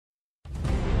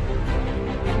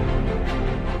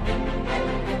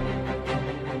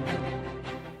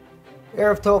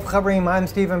Erev Tov Chavrim, I'm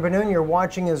Stephen Ben-Nun. You're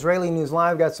watching Israeli News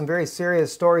Live. Got some very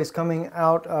serious stories coming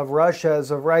out of Russia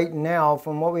as of right now.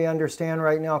 From what we understand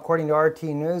right now, according to RT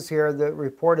News here, that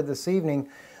reported this evening,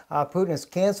 Putin has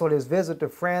canceled his visit to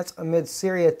France amid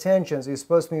Syria tensions. He's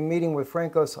supposed to be meeting with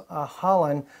François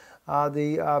Hollande,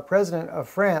 the president of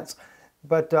France,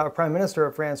 but Prime Minister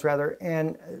of France, rather,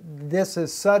 and this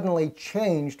has suddenly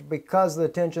changed because of the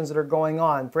tensions that are going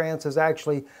on. France has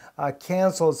actually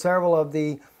canceled several of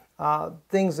the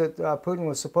things that Putin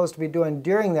was supposed to be doing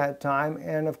during that time.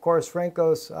 And of course,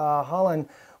 François Hollande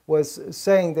was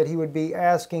saying that he would be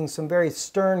asking some very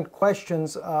stern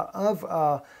questions of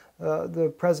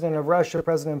the president of Russia,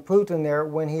 President Putin, there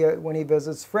when he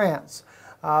visits France.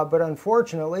 But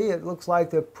unfortunately, it looks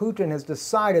like that Putin has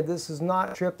decided this is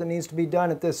not a trip that needs to be done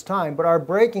at this time. But our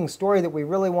breaking story that we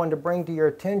really wanted to bring to your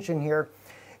attention here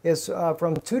is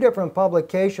from two different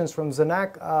publications from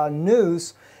Znak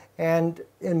News. And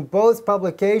in both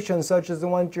publications, such as the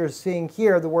one you're seeing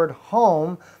here, the word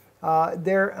home,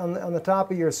 there on the top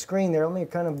of your screen there. Let me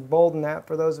kind of bolden that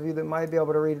for those of you that might be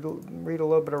able to read a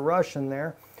little bit of Russian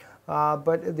there.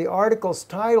 But the article's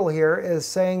title here is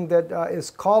saying that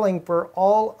is calling for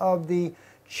all of the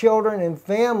children and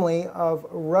family of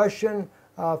Russian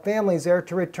families there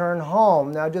to return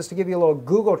home. Now, just to give you a little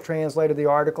Google translate of the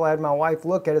article, I had my wife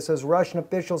look at it. It says Russian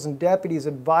officials and deputies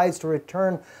advised to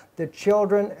return their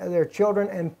children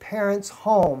and parents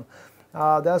home.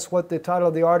 That's what the title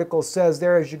of the article says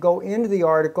there. As you go into the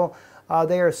article,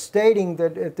 they are stating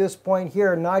that at this point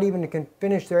here, not even to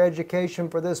finish their education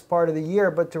for this part of the year,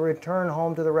 but to return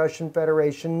home to the Russian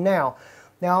Federation now.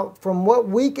 Now, from what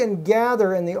we can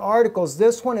gather in the articles,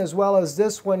 this one as well as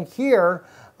this one here,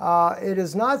 it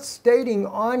is not stating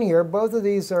on here, both of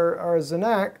these are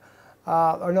Znak,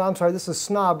 or no, I'm sorry, this is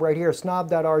Snob right here.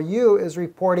 Snob.ru is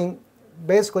reporting,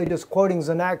 basically just quoting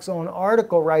Znak's own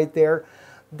article right there,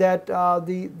 that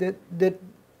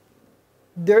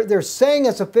they're saying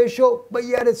it's official, but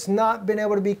yet it's not been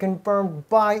able to be confirmed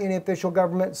by any official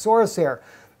government source here.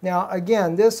 Now,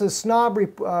 again, this is Snob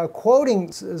quoting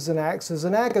Znak. So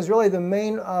Znak is really the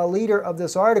main leader of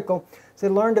this article. They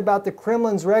learned about the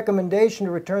Kremlin's recommendation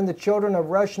to return the children of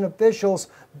Russian officials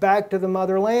back to the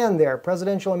motherland there.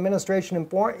 Presidential administration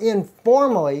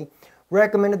informally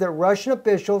recommended that Russian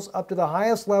officials up to the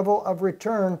highest level of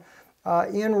return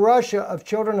in Russia of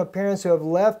children of parents who have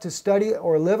left to study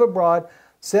or live abroad,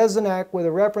 says Znak, with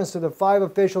a reference to the 5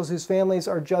 officials whose families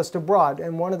are just abroad.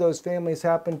 And one of those families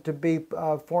happened to be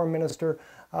Foreign Minister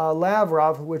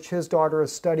Lavrov, which his daughter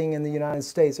is studying in the United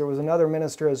States. There was another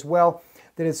minister as well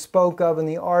that it spoke of in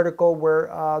the article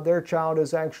where their child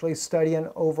is actually studying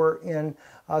over in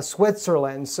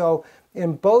Switzerland. So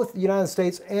in both the United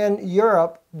States and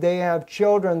Europe, they have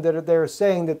children that they're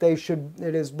saying that they should,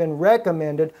 it has been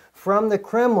recommended from the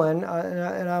Kremlin,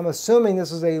 and I'm assuming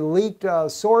this is a leaked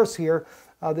source here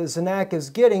that Znak is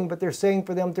getting, but they're saying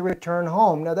for them to return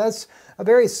home. Now that's a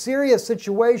very serious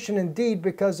situation indeed,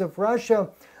 because if Russia,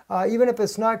 even if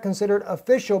it's not considered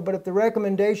official, but if the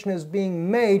recommendation is being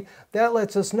made, that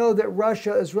lets us know that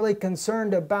Russia is really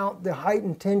concerned about the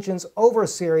heightened tensions over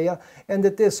Syria, and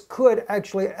that this could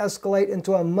actually escalate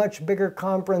into a much bigger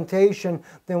confrontation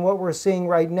than what we're seeing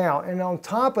right now. And on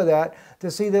top of that,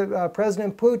 to see that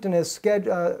President Putin has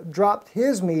dropped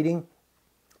his meeting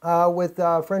with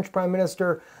French Prime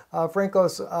Minister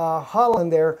François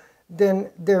Hollande there, then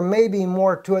there may be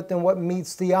more to it than what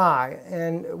meets the eye.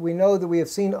 And we know that we have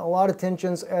seen a lot of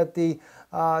tensions at the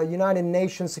United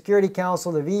Nations Security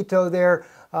Council, the veto there.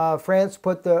 France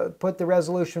put the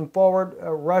resolution forward.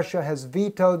 Russia has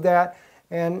vetoed that.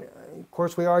 And of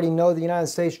course, we already know the United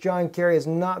States, John Kerry, is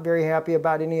not very happy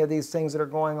about any of these things that are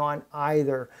going on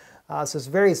either. So it's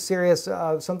very serious,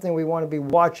 something we want to be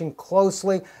watching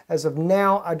closely. As of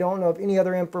now, I don't know of any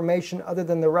other information other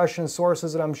than the Russian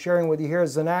sources that I'm sharing with you here.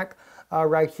 Znak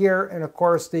right here, and of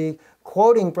course the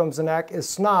quoting from Znak is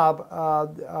Snob,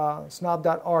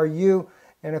 snob.ru,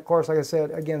 and of course, like I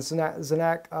said, again,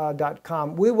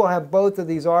 Znak.com. We will have both of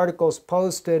these articles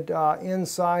posted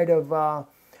inside of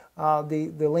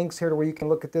the links here to where you can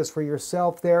look at this for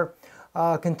yourself there.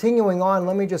 Continuing on,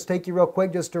 let me just take you real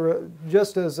quick, just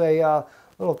as a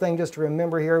little thing, just to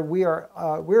remember here.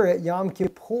 We're at Yom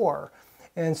Kippur,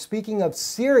 and speaking of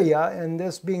Syria, and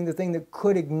this being the thing that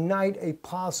could ignite a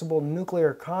possible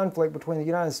nuclear conflict between the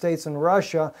United States and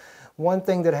Russia, one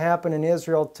thing that happened in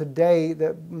Israel today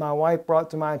that my wife brought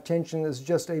to my attention is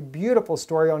just a beautiful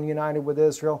story on United with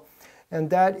Israel, and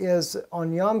that is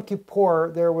on Yom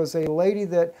Kippur there was a lady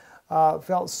that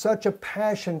felt such a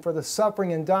passion for the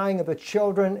suffering and dying of the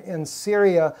children in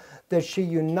Syria that she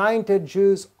united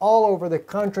Jews all over the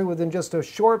country within just a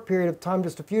short period of time,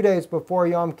 just a few days before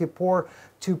Yom Kippur,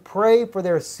 to pray for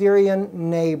their Syrian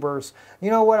neighbors.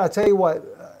 You know what? I'll tell you what.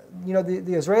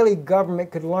 The Israeli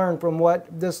government could learn from what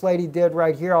this lady did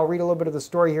right here. I'll read a little bit of the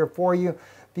story here for you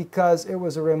because it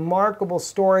was a remarkable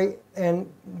story, and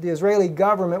the Israeli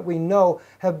government, we know,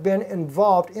 have been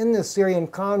involved in the Syrian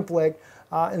conflict.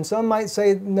 And some might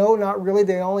say, no, not really.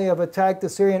 They only have attacked the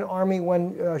Syrian army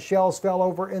when shells fell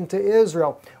over into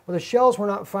Israel. Well, the shells were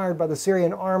not fired by the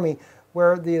Syrian army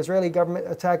where the Israeli government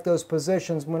attacked those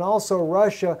positions. When also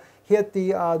Russia hit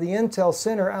the intel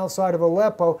center outside of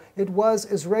Aleppo, it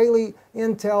was Israeli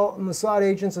intel, Mossad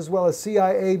agents, as well as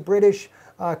CIA, British,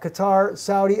 Qatar,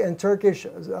 Saudi, and Turkish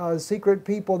secret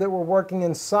people that were working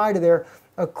inside of there,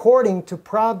 according to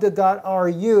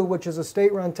Pravda.ru, which is a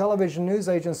state-run television news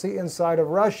agency inside of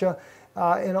Russia,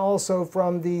 and also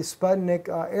from the Sputnik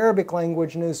Arabic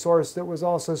language news source that was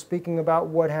also speaking about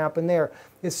what happened there.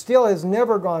 It still has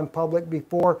never gone public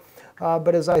before,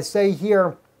 but as I say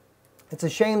here, it's a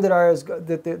shame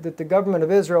that the government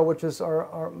of Israel, which is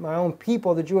my own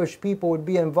people, the Jewish people, would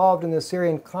be involved in the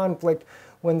Syrian conflict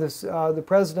when the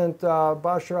President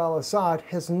Bashar al-Assad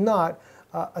has not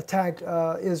attacked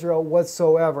Israel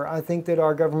whatsoever. I think that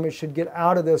our government should get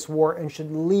out of this war and should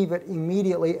leave it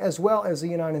immediately, as well as the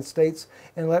United States,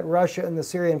 and let Russia and the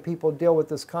Syrian people deal with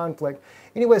this conflict.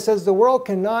 Anyway, it says the world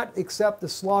cannot accept the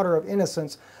slaughter of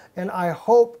innocents, and I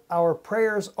hope our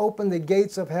prayers open the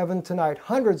gates of heaven tonight.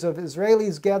 Hundreds of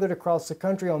Israelis gathered across the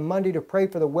country on Monday to pray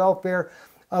for the welfare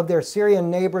of their Syrian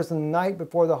neighbors in the night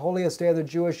before the holiest day of the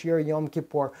Jewish year, Yom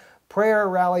Kippur. Prayer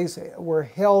rallies were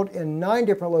held in 9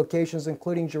 different locations,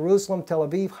 including Jerusalem, Tel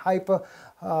Aviv, Haifa,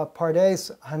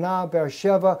 Pardes, Hana,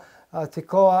 Beersheba,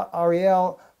 Tekoa,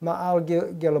 Ariel,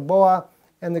 Ma'al Gilboa,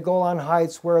 and the Golan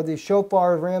Heights, where the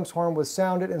shofar ram's horn was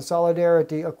sounded in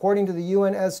solidarity. According to the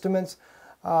UN estimates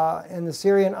and the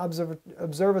Syrian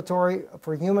Observatory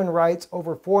for Human Rights,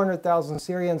 over 400,000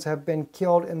 Syrians have been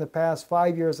killed in the past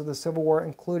 5 years of the civil war,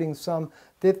 including some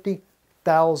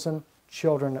 50,000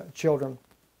 children.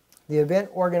 The event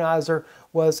organizer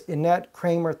was Annette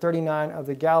Kramer, 39, of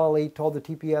the Galilee, told the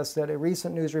TPS that a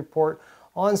recent news report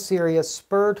on Syria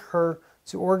spurred her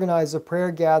to organize the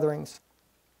prayer gatherings.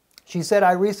 She said,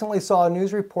 "I recently saw a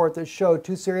news report that showed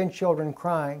 2 Syrian children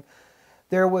crying.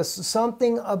 There was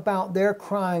something about their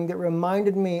crying that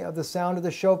reminded me of the sound of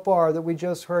the shofar that we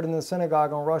just heard in the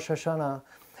synagogue on Rosh Hashanah.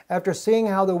 After seeing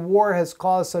how the war has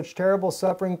caused such terrible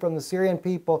suffering from the Syrian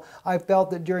people, I felt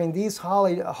that during these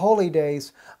holy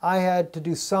days, I had to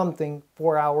do something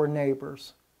for our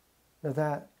neighbors." Now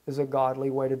that is a godly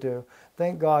way to do.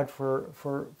 Thank God for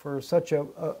such an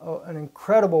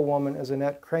incredible woman as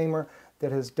Annette Kramer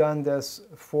that has done this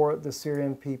for the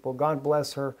Syrian people. God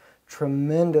bless her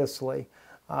tremendously.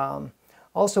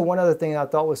 Also, one other thing I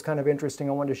thought was kind of interesting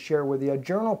I wanted to share with you. A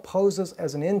journal poses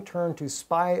as an intern to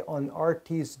spy on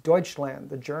RT's Deutschland,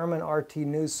 the German RT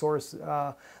news source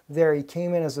there. He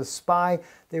came in as a spy.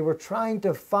 They were trying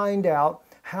to find out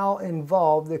how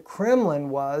involved the Kremlin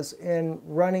was in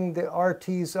running the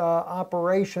RT's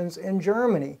operations in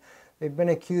Germany. They've been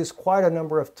accused quite a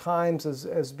number of times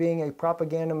as being a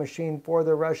propaganda machine for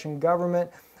the Russian government,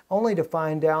 only to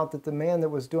find out that the man that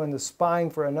was doing the spying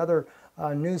for another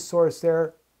news source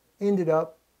there ended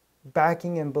up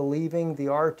backing and believing the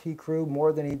RT crew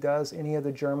more than he does any of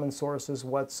the German sources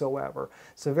whatsoever.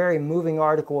 It's a very moving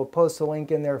article. We'll post a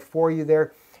link in there for you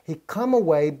there. He come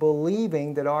away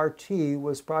believing that RT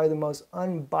was probably the most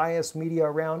unbiased media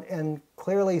around, and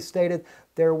clearly stated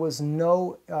there was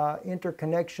no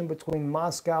interconnection between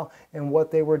Moscow and what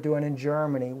they were doing in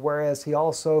Germany. Whereas he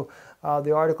also,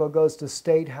 the article goes to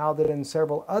state how that in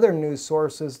several other news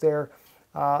sources there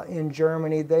in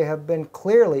Germany, they have been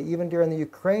clearly, even during the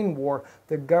Ukraine war,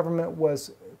 the government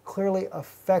was clearly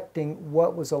affecting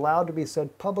what was allowed to be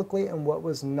said publicly and what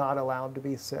was not allowed to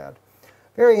be said.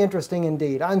 Very interesting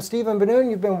indeed. I'm Stephen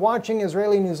Ben-Nun. You've been watching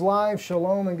Israeli News Live.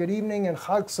 Shalom and good evening, and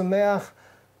Chag Sameach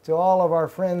to all of our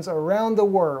friends around the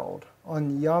world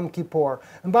on Yom Kippur.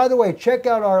 And by the way, check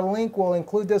out our link. We'll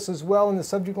include this as well in the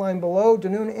subject line below,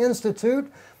 Ben-Nun Institute,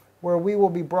 where we will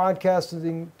be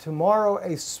broadcasting tomorrow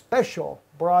a special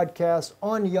broadcast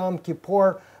on Yom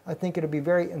Kippur. I think it'll be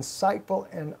very insightful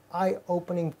and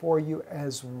eye-opening for you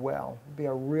as well. It'll be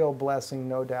a real blessing,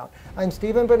 no doubt. I'm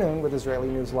Stephen Ben-Nun with Israeli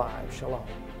News Live. Shalom.